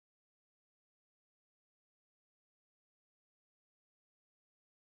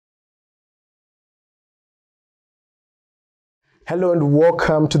Hello and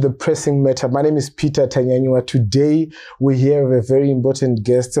welcome to the Pressing Matter. My name is Peter Tanyanyiwa. Today we have a very important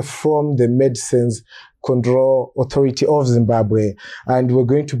guest from the Medicines Control Authority of Zimbabwe, and we're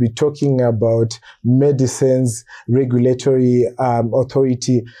going to be talking about Medicines Regulatory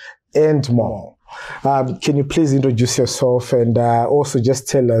Authority and more. Can you please introduce yourself and also just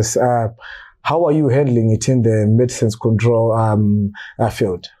tell us how are you handling it in the medicines control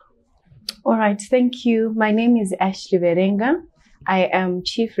field? All right, thank you. My name is Ashely Verenga. I am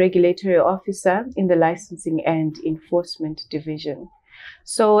Chief Regulatory Officer in the Licensing and Enforcement Division.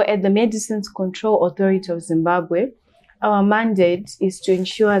 So at the Medicines Control Authority of Zimbabwe, our mandate is to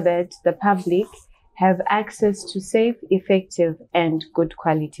ensure that the public have access to safe, effective, and good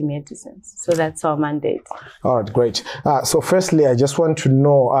quality medicines. So that's our mandate. All right, great. So firstly, I just want to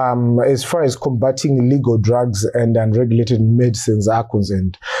know, as far as combating illegal drugs and unregulated medicines are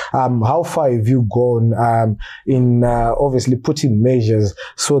concerned, how far have you gone in obviously putting measures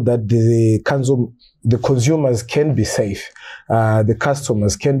so that the consumers can be safe, the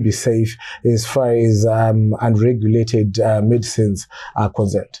customers can be safe as far as unregulated medicines are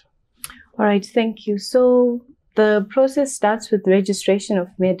concerned? All right, thank you. So the process starts with registration of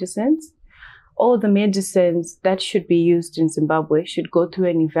medicines. All the medicines that should be used in Zimbabwe should go through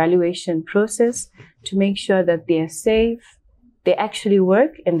an evaluation process to make sure that they are safe, they actually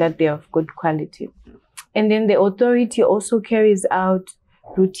work, and that they are of good quality. And then the authority also carries out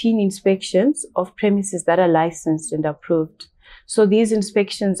routine inspections of premises that are licensed and approved. So these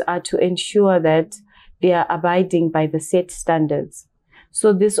inspections are to ensure that they are abiding by the set standards.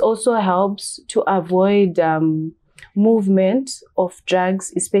 So this also helps to avoid movement of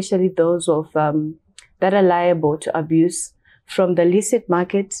drugs, especially those that are liable to abuse, from the licit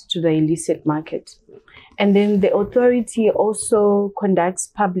market to the illicit market. And then the authority also conducts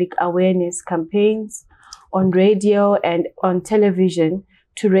public awareness campaigns on radio and on television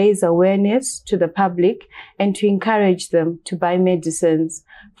to raise awareness to the public and to encourage them to buy medicines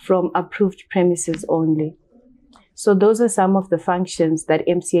from approved premises only. So those are some of the functions that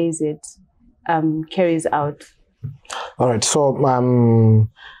MCAZ carries out. All right. So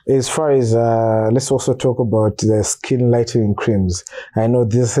as far as, let's also talk about the skin lightening creams. I know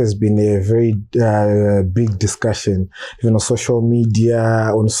this has been a very big discussion, even on social media,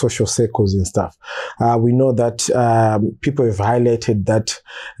 on social circles and stuff. We know that people have highlighted that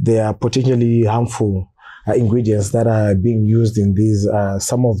there are potentially harmful ingredients that are being used in these,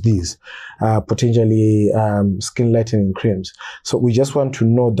 some of these potentially skin lightening creams. So we just want to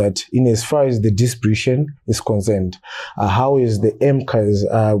know that in as far as the distribution is concerned, how is the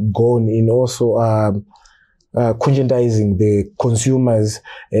MCAS gone in also conscientizing the consumers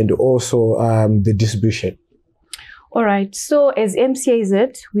and also the distribution? All right. So as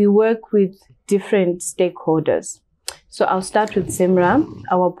MCAZ, we work with different stakeholders. So I'll start with ZIMRA,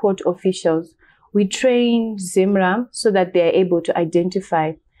 our port officials. We train ZIMRA so that they are able to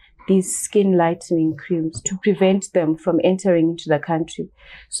identify these skin lightening creams to prevent them from entering into the country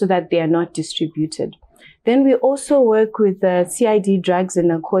so that they are not distributed. Then we also work with the CID drugs and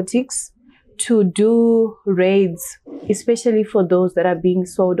narcotics to do raids, especially for those that are being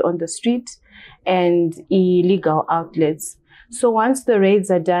sold on the street and illegal outlets. So once the raids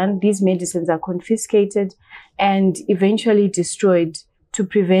are done, these medicines are confiscated and eventually destroyed to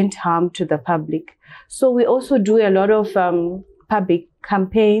prevent harm to the public. So we also do a lot of public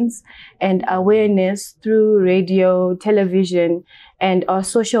campaigns and awareness through radio, television, and our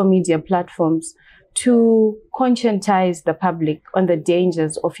social media platforms to conscientize the public on the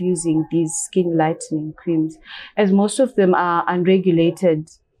dangers of using these skin lightening creams, as most of them are unregulated.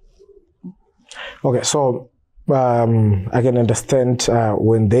 Okay, so I can understand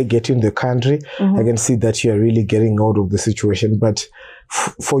when they get in the country, I can see that you're really getting out of the situation. But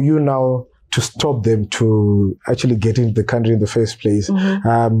for you now to stop them to actually get into the country in the first place,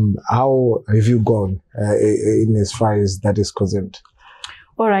 how have you gone in as far as that is concerned?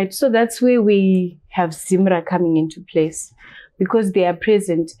 All right, so that's where we have ZIMRA coming into place, because they are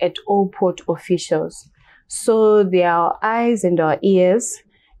present at all port officials. So they are our eyes and our ears,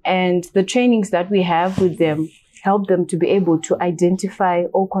 and the trainings that we have with them help them to be able to identify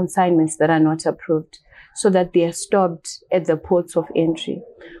all consignments that are not approved so that they are stopped at the ports of entry.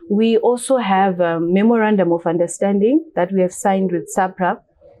 We also have a memorandum of understanding that we have signed with SAPRA.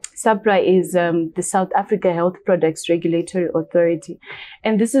 SAPRA is the South Africa Health Products Regulatory Authority.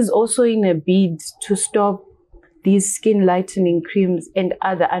 And this is also in a bid to stop these skin lightening creams and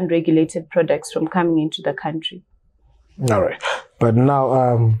other unregulated products from coming into the country. All right. But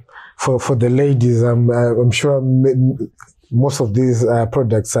now, for the ladies, I'm sure most of these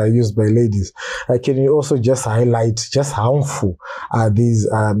products are used by ladies. Can you also just highlight just how harmful are these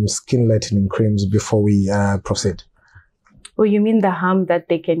skin lightening creams before we proceed? Oh, you mean the harm that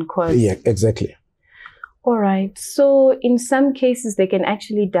they can cause? Yeah, exactly. All right. So in some cases, they can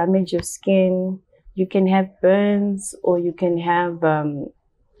actually damage your skin. You can have burns, or you can have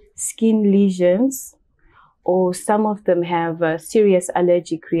skin lesions, or some of them have serious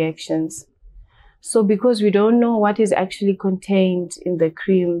allergic reactions. So because we don't know what is actually contained in the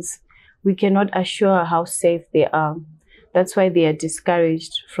creams, we cannot assure how safe they are. That's why they are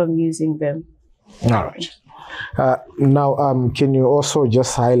discouraged from using them. All right. Now, can you also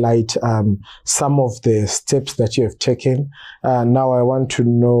just highlight some of the steps that you have taken? Now, I want to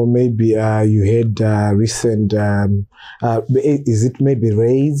know, maybe you had recent, is it maybe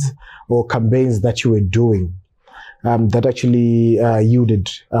raids or campaigns that you were doing that actually yielded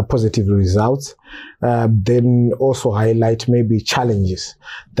positive results? Then also highlight maybe challenges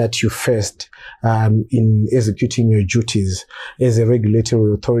that you faced in executing your duties as a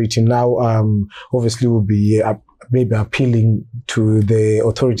regulatory authority. Now, obviously, we'll be maybe appealing to the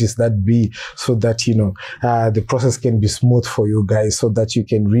authorities that be, so that, you know, the process can be smooth for you guys, so that you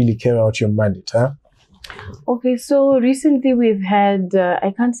can really carry out your mandate. Huh? Okay, so recently we've had,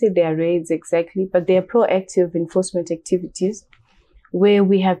 I can't say they are raids exactly, but they are proactive enforcement activities where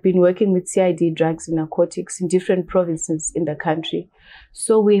we have been working with CID drugs and narcotics in different provinces in the country.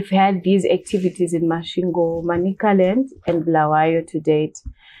 So we've had these activities in Masvingo, Manicaland, and Bulawayo to date.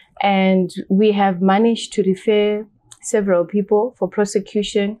 And we have managed to refer several people for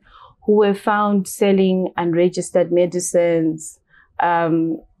prosecution who were found selling unregistered medicines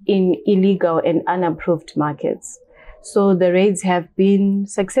in illegal and unapproved markets. So the raids have been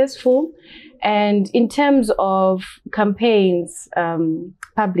successful. And in terms of campaigns,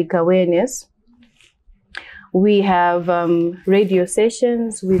 public awareness, we have radio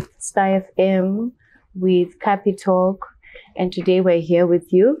sessions with Star FM, with Capitalk, and today we're here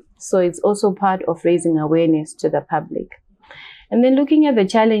with you. So it's also part of raising awareness to the public. And then looking at the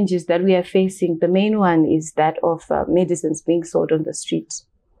challenges that we are facing, the main one is that of medicines being sold on the street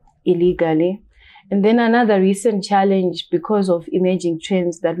illegally. And then another recent challenge, because of emerging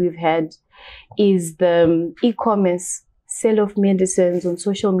trends that we've had, is the e-commerce sale of medicines on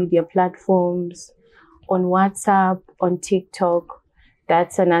social media platforms, on WhatsApp, on TikTok.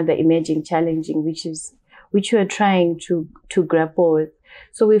 That's another emerging challenging, which we're trying to grapple with.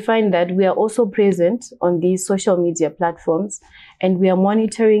 So we find that we are also present on these social media platforms, and we are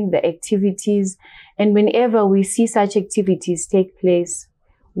monitoring the activities. And whenever we see such activities take place,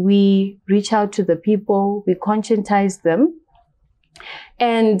 we reach out to the people, we conscientize them.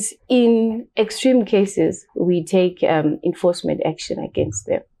 And in extreme cases, we take enforcement action against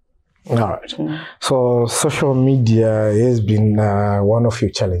them. All right. So social media has been one of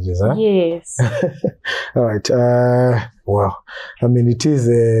your challenges, huh? Yes. All right. Well, I mean, it is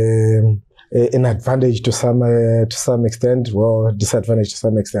an advantage to some extent, well, disadvantage to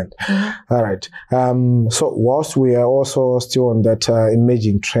some extent. Mm-hmm. All right. So whilst we are also still on that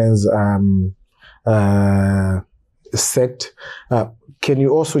emerging trends sect, can you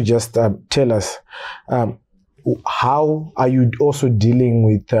also just tell us how are you also dealing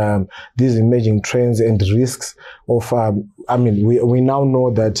with these emerging trends and risks of, I mean, we now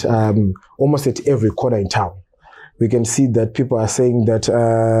know that almost at every corner in town, we can see that people are saying that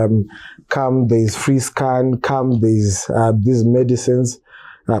come there's free scan, come there's these medicines.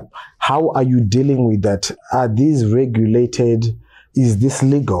 How are you dealing with that? Are these regulated? Is this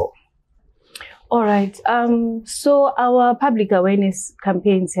legal? All right. So our public awareness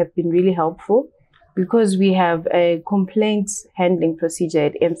campaigns have been really helpful, because we have a complaints handling procedure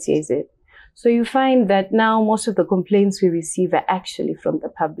at MCAZ. So you find that now most of the complaints we receive are actually from the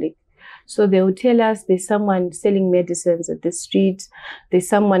public. So they will tell us there's someone selling medicines at the street, there's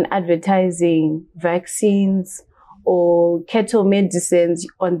someone advertising vaccines or cattle medicines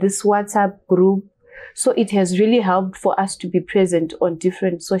on this WhatsApp group. So it has really helped for us to be present on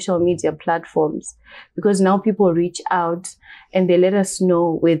different social media platforms, because now people reach out and they let us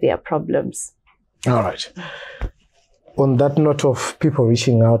know where there are problems. All right. On that note of people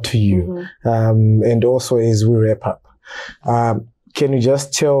reaching out to you, and also as we wrap up, can you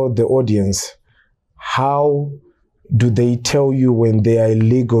just tell the audience, how do they tell you when there are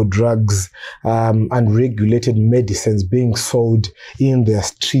illegal drugs, unregulated medicines being sold in their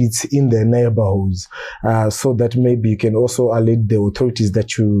streets, in their neighborhoods, so that maybe you can also alert the authorities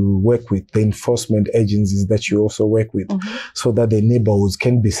that you work with, the enforcement agencies that you also work with, so that the neighborhoods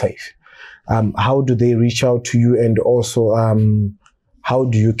can be safe? How do they reach out to you, and also how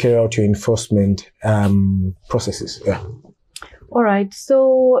do you carry out your enforcement processes? Yeah. All right.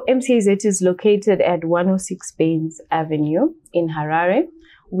 So MCAZ is located at 106 Baines Avenue in Harare.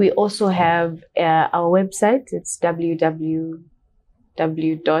 We also have our website. It's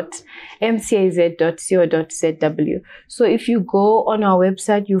www.mcaz.co.zw. So if you go on our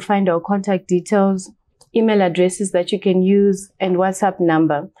website, you'll find our contact details, email addresses that you can use, and WhatsApp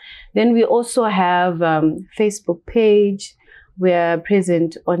number. Then we also have Facebook page. We're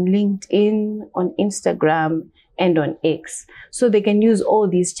present on LinkedIn, on Instagram, and on X. So they can use all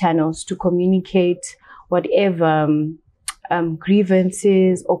these channels to communicate whatever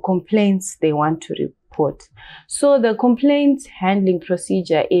grievances or complaints they want to report. So the complaint handling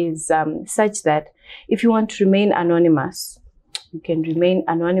procedure is such that if you want to remain anonymous, you can remain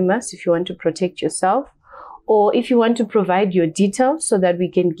anonymous if you want to protect yourself, or if you want to provide your details so that we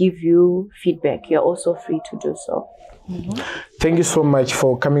can give you feedback, you're also free to do so. Thank you so much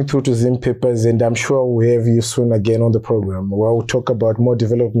for coming through to Zimpapers, and I'm sure we'll have you soon again on the program where we'll talk about more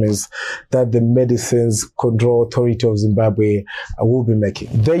developments that the Medicines Control Authority of Zimbabwe will be making.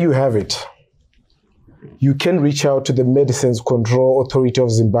 There you have it. You can reach out to the Medicines Control Authority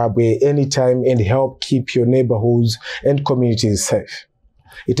of Zimbabwe anytime and help keep your neighborhoods and communities safe.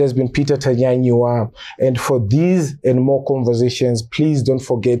 It has been Peter Tanyanyiwa, and for these and more conversations, please don't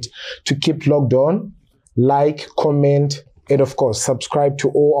forget to keep logged on, like, comment, and of course, subscribe to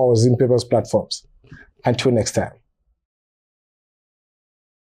all our Zimpapers platforms. Until next time.